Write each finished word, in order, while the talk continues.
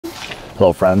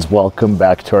Hello friends, welcome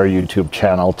back to our YouTube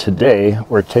channel. Today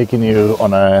we're taking you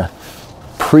on a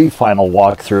pre-final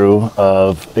walkthrough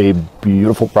of a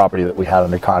beautiful property that we had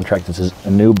under contract. This is a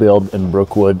new build in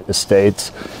Brookwood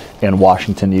Estates in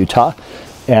Washington, Utah.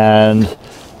 And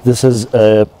this is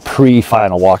a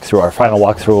pre-final walkthrough. Our final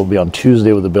walkthrough will be on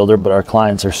Tuesday with the builder, but our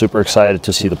clients are super excited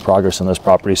to see the progress in this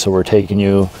property. So we're taking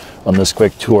you on this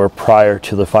quick tour prior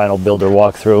to the final builder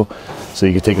walkthrough, so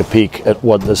you can take a peek at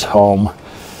what this home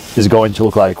is going to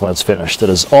look like when it's finished. It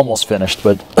is almost finished,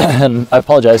 but and I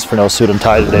apologize for no suit and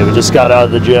tie today. We just got out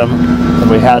of the gym and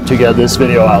we had to get this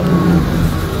video out.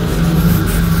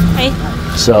 Hey.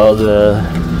 So the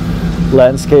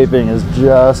landscaping is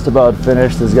just about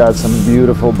finished. It's got some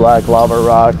beautiful black lava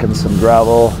rock and some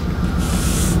gravel.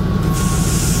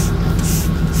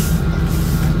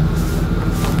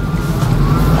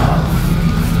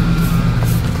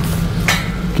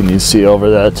 Can you see over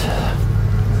that?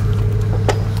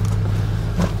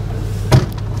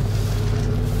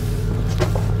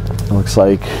 Looks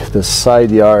like the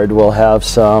side yard will have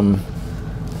some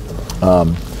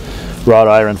wrought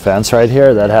iron fence right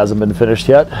here that hasn't been finished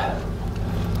yet.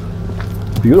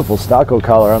 Beautiful stucco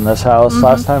color on this house.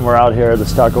 Last time we're out here, the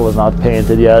stucco was not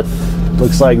painted yet.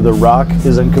 Looks like the rock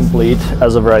isn't complete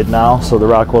as of right now, so the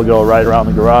rock will go right around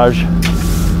the garage.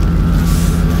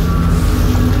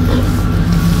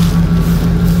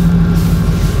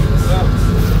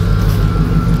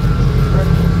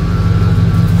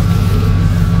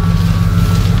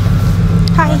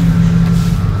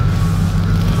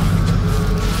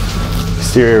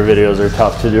 Exterior videos are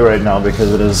tough to do right now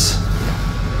because it is,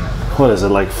 what is it,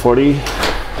 like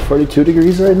 42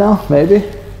 degrees right now, maybe?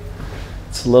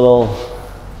 It's a little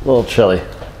chilly.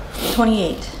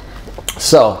 28.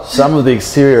 So some of the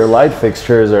exterior light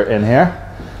fixtures are in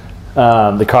here.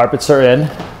 The carpets are in.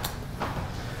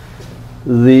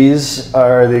 These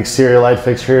are the exterior light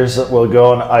fixtures that will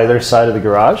go on either side of the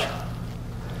garage.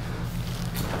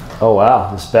 Oh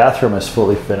wow, this bathroom is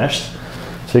fully finished.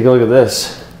 Take a look at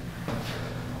this.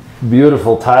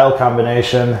 Beautiful tile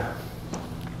combination.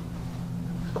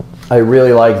 I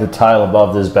really like the tile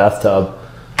above this bathtub.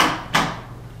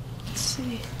 Let's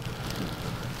see.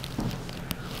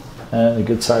 And a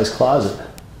good sized closet.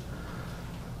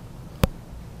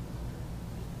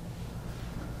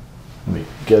 Let me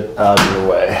get out of your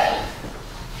way.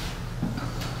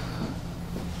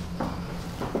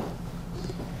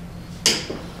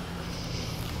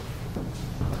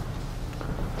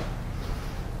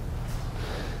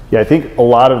 Yeah, I think a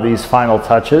lot of these final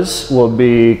touches will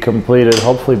be completed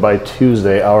hopefully by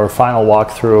Tuesday. Our final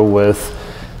walkthrough with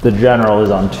the general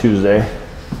is on Tuesday.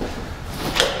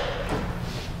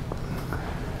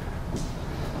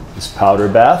 This powder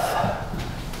bath.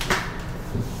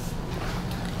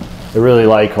 I really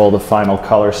like all the final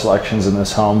color selections in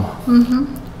this home.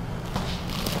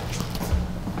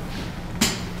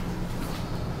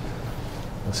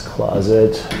 This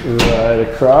closet right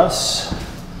across.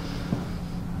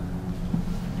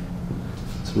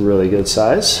 Really good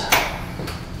size.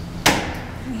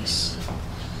 Nice.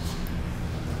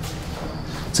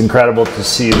 It's incredible to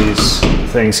see these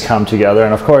things come together,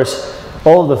 and of course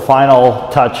all of the final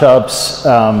touch-ups,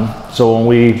 so when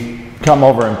we come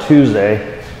over on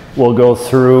Tuesday we'll go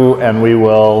through and we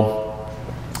will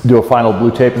do a final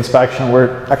blue tape inspection.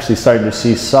 We're actually starting to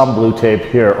see some blue tape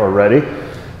here already,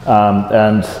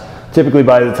 and typically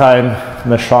by the time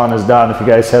Michon is done, if you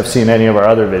guys have seen any of our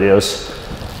other videos,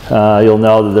 you'll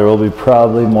know that there will be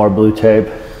probably more blue tape.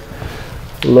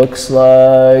 Looks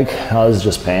like, oh, this is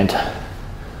just paint.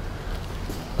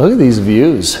 Look at these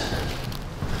views.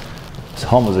 This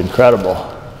home is incredible.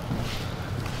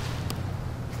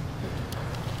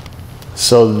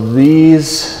 So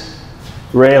these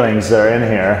railings that are in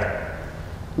here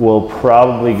will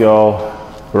probably go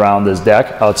around this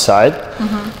deck outside.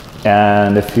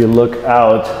 And if you look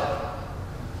out,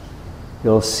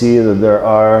 you'll see that there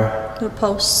are The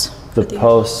posts. the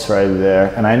posts right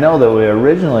there. And I know that we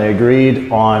originally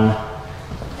agreed on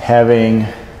having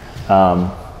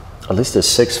at least a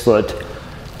 6-foot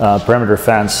perimeter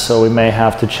fence, so we may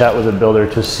have to chat with the builder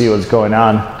to see what's going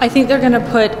on. I think they're gonna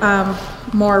put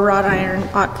more wrought iron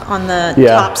on the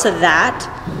tops of that,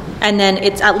 and then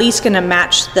it's at least gonna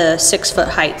match the 6-foot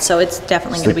height, so it's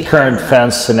definitely gonna be higher. The current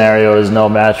fence scenario is no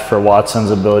match for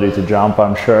Watson's ability to jump,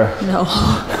 I'm sure. No.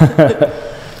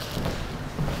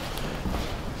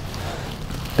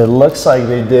 It looks like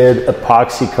they did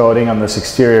epoxy coating on this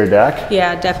exterior deck.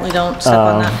 Yeah, definitely don't step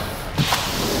on that.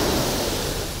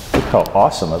 Look how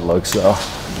awesome it looks though.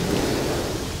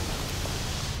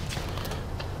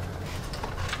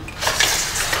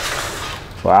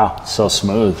 Wow, so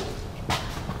smooth.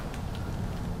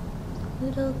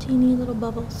 Little teeny little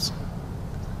bubbles.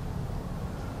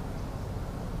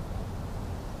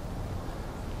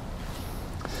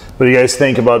 What do you guys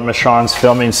think about Michon's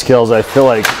filming skills? I feel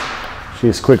like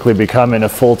she's quickly becoming a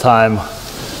full-time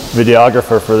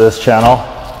videographer for this channel.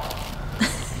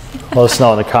 Let us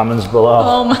know in the comments below.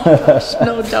 Oh my gosh,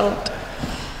 no, don't.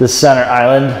 This center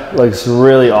island looks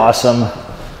really awesome.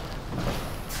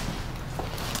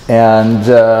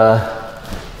 And I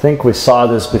think we saw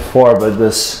this before, but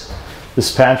this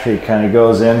pantry kind of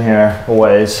goes in here a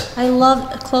ways. I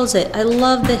love, close it. I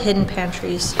love the hidden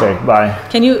pantries. Okay, bye.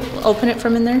 Can you open it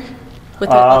from in there? With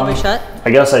it all the way shut?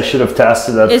 I guess I should have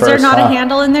tested that first. Is there not a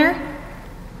handle in there?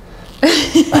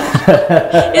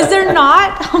 Is there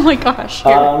not? Oh my gosh.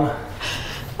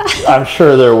 I'm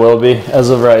sure there will be.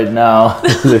 As of right now,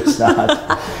 there's not.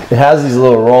 It has these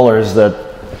little rollers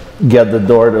that get the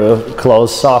door to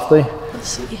close softly. Let's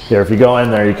see. Here, if you go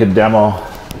in there, you could demo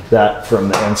that from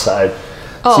the inside.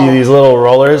 Oh. See these little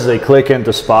rollers? They click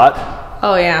into spot.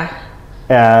 Oh yeah.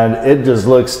 And it just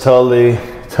looks totally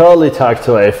tucked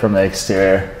away from the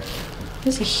exterior.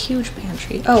 This is a huge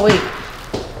pantry. Oh wait.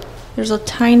 There's a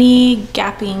tiny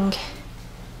gapping.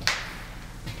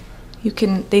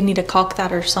 They need to caulk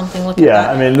that or something. Look at that.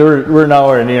 Yeah, I mean, we're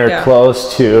nowhere near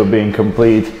close to being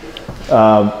complete.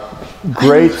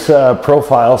 Great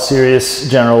profile, serious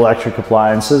General Electric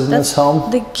appliances in this home.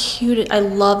 The cutest. I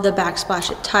love the backsplash.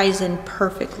 It ties in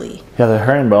perfectly. Yeah, the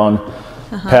herringbone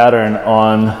pattern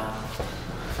on.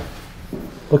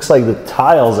 Looks like the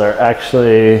tiles are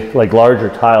actually like larger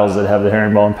tiles that have the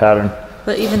herringbone pattern.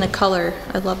 But even the color,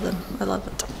 I love them. I love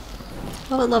it.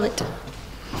 Love it, love it.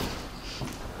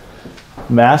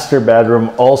 Master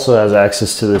bedroom also has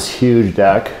access to this huge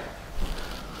deck.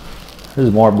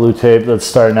 There's more blue tape that's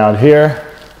starting out here.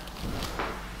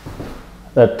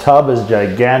 That tub is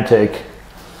gigantic.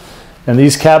 And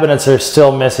these cabinets are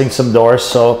still missing some doors.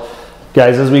 So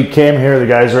guys, as we came here, the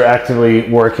guys are actively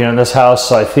working on this house.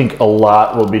 So I think a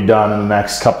lot will be done in the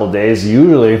next couple of days.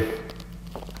 Usually,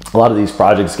 a lot of these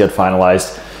projects get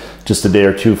finalized just a day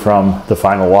or two from the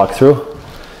final walkthrough.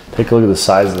 Take a look at the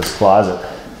size of this closet.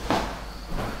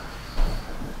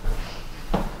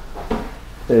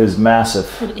 It is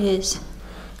massive. It is.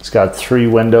 It's got 3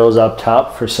 windows up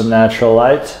top for some natural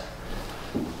light.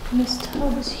 And this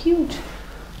tub is huge.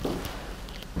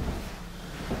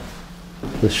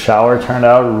 The shower turned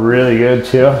out really good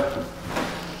too.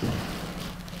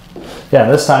 Yeah,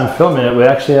 this time filming it, we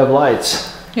actually have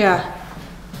lights. Yeah.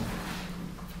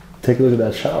 Take a look at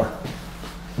that shower.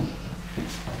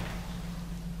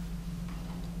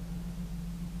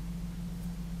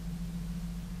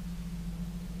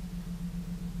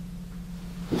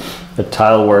 The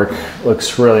tile work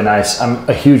looks really nice. I'm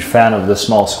a huge fan of the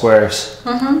small squares.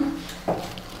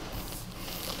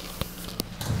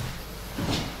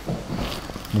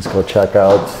 Let's go check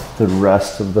out the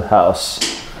rest of the house.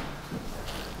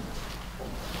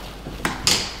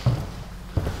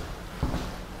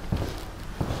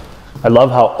 I love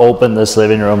how open this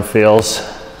living room feels.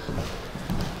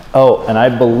 Oh, and I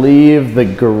believe the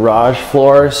garage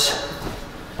floors.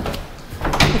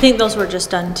 I think those were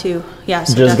just done too. Yeah.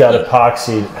 So just got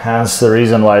epoxied, hence the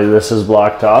reason why this is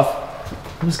blocked off.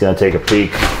 I'm just gonna take a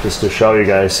peek just to show you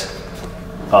guys.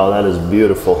 Oh, that is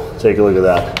beautiful. Take a look at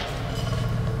that.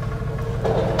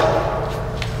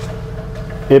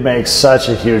 It makes such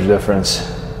a huge difference.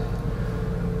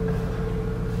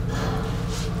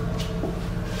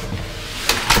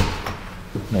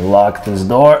 Let me lock this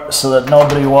door so that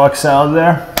nobody walks out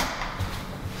there.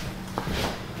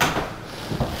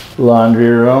 Laundry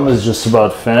room is just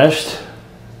about finished.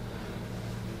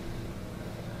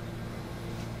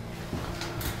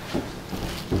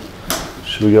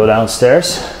 Should we go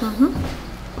downstairs?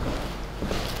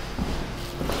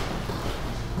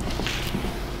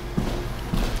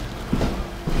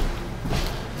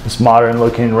 This modern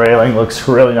looking railing looks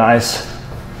really nice,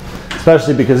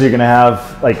 especially because you're gonna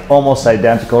have like almost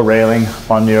identical railing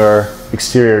on your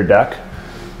exterior deck.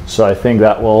 So I think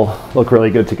that will look really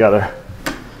good together.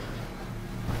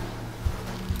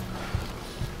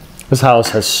 This house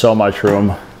has so much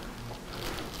room.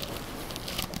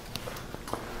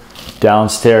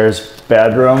 Downstairs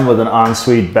bedroom with an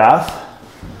ensuite bath.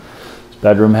 This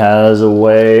bedroom has a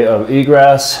way of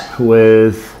egress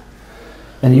with,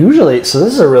 and usually, so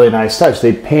this is a really nice touch.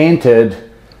 They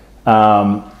painted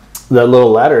that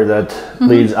little letter that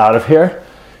leads out of here.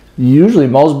 Usually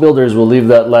most builders will leave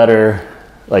that letter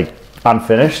like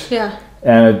unfinished. Yeah.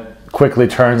 And it quickly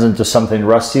turns into something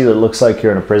rusty that looks like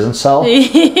you're in a prison cell.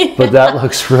 But that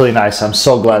looks really nice. I'm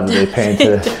so glad that they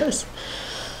painted it.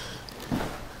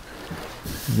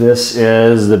 This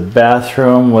is the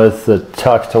bathroom with the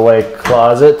tucked away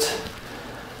closet.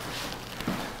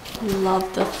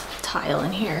 Love the tile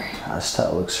in here. This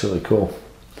tile looks really cool.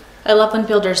 I love when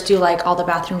builders do like all the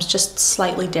bathrooms just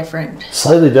slightly different.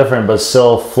 Slightly different, but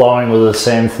still flowing with the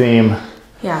same theme.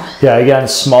 Yeah. Yeah, again,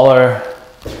 smaller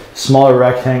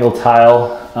rectangle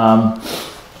tile,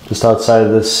 just outside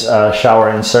of this shower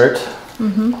insert.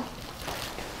 Mm-hmm.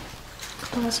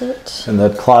 Closet. And the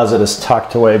closet is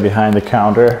tucked away behind the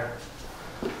counter.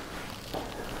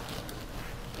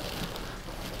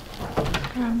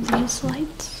 Grab these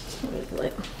lights.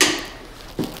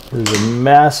 There's a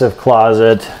massive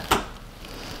closet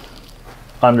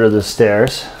under the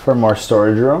stairs for more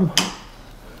storage room.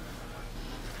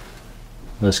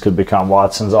 This could become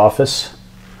Watson's office.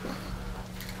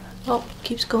 Oh,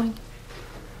 keeps going.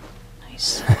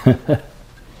 Nice.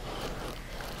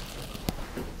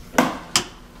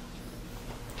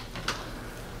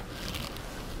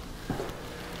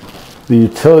 The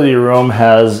utility room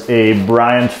has a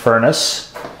Bryant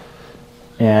furnace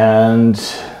and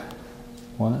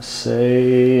I want to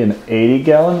say an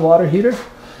 80-gallon water heater.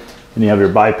 And you have your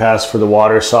bypass for the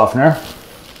water softener.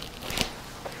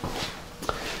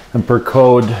 And per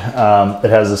code, it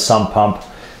has a sump pump.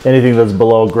 Anything that's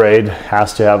below grade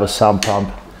has to have a sump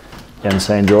pump in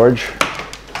St. George.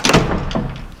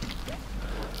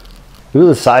 Look at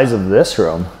the size of this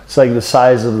room. It's like the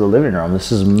size of the living room.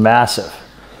 This is massive.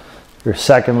 Your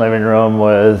second living room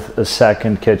with a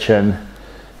second kitchen.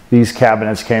 These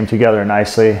cabinets came together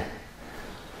nicely.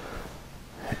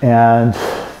 And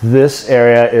this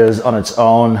area is on its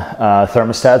own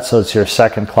thermostat, so it's your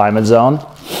second climate zone.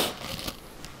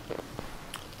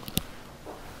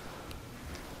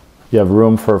 You have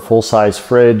room for a full-size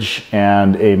fridge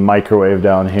and a microwave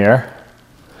down here.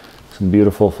 Some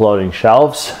beautiful floating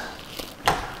shelves.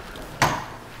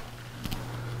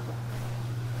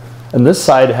 And this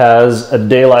side has a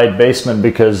daylight basement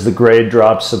because the grade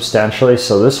drops substantially,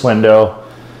 so this window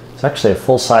is actually a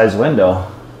full-size window.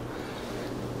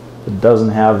 It doesn't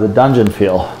have the dungeon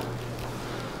feel.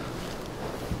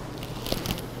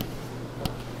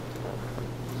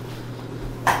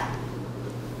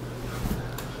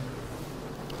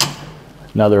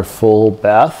 Another full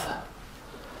bath.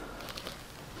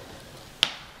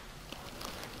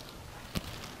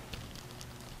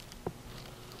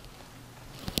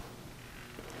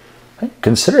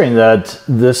 Considering that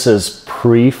this is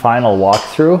pre-final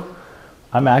walkthrough,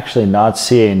 I'm actually not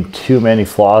seeing too many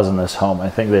flaws in this home. I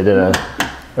think they did a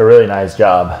really nice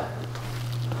job.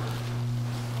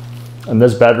 And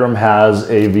this bedroom has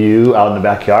a view out in the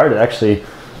backyard. It actually is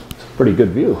a pretty good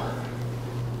view.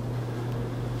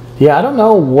 Yeah, I don't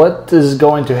know what is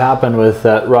going to happen with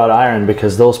that wrought iron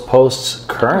because those posts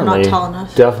currently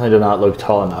definitely do not look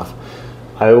tall enough.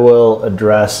 I will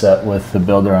address that with the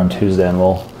builder on Tuesday and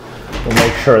we'll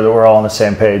make sure that we're all on the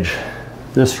same page.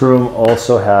 This room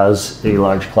also has a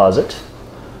large closet.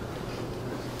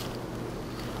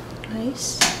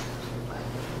 Nice.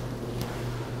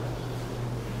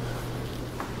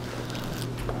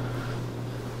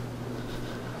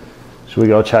 Should we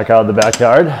go check out the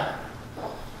backyard?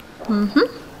 Mm-hmm.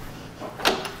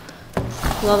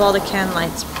 Love all the can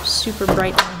lights, super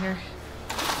bright down here.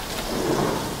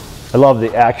 I love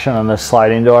the action on this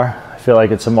sliding door. I feel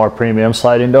like it's a more premium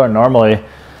sliding door. Normally,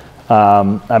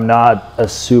 I'm not a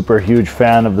super huge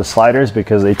fan of the sliders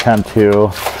because they tend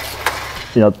to,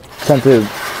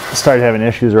 start having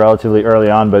issues relatively early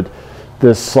on, but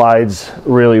this slides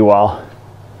really well.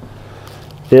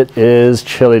 It is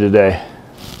chilly today.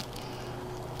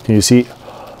 Can you see?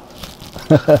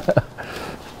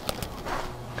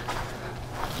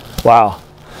 Wow,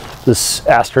 this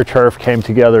AstroTurf came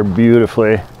together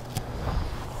beautifully.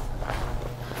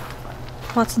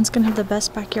 Watson's gonna have the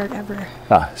best backyard ever.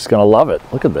 He's gonna love it.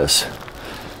 Look at this.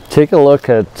 Take a look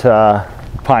at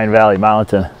Pine Valley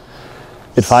Mountain.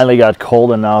 It finally got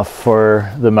cold enough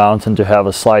for the mountain to have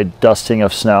a slight dusting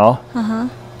of snow.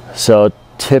 So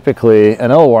typically,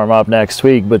 and it'll warm up next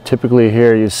week, but typically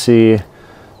here you see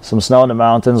some snow in the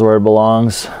mountains where it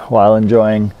belongs while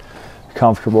enjoying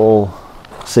comfortable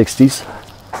 60s.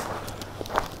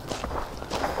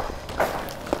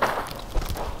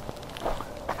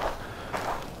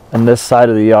 And this side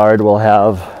of the yard will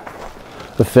have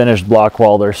the finished block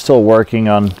wall. They're still working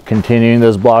on continuing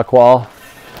this block wall,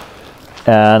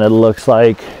 and it looks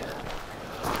like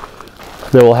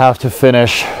they will have to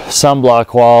finish some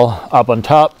block wall up on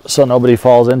top so nobody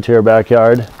falls into your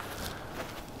backyard.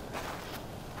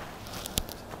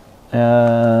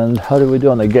 And how did we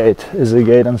do on the gate? Is the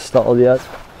gate installed yet?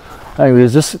 I think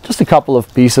there's just a couple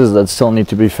of pieces that still need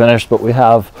to be finished, but we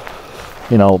have,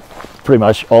 pretty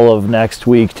much all of next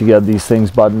week to get these things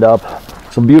buttoned up.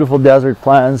 Some beautiful desert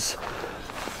plants,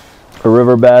 a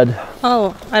riverbed.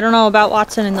 Oh, I don't know about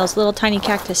Watson and those little tiny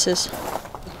cactuses.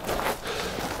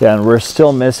 Yeah, and we're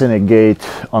still missing a gate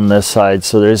on this side,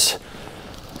 so there's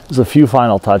a few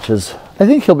final touches. I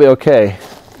think he'll be okay.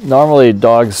 Normally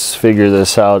dogs figure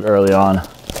this out early on.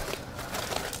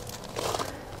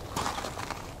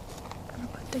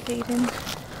 Put the gate in.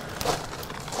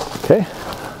 Okay,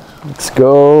 let's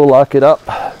go lock it up.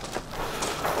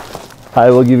 I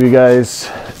will give you guys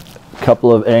a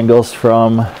couple of angles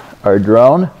from our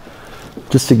drone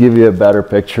just to give you a better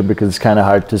picture, because it's kind of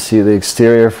hard to see the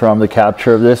exterior from the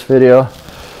capture of this video.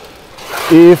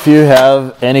 If you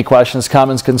have any questions,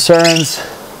 comments, concerns,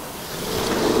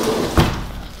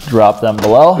 drop them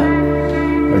below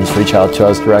or just reach out to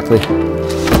us directly.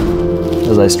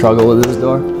 As I struggle with this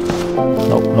door.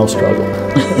 Nope, no struggle.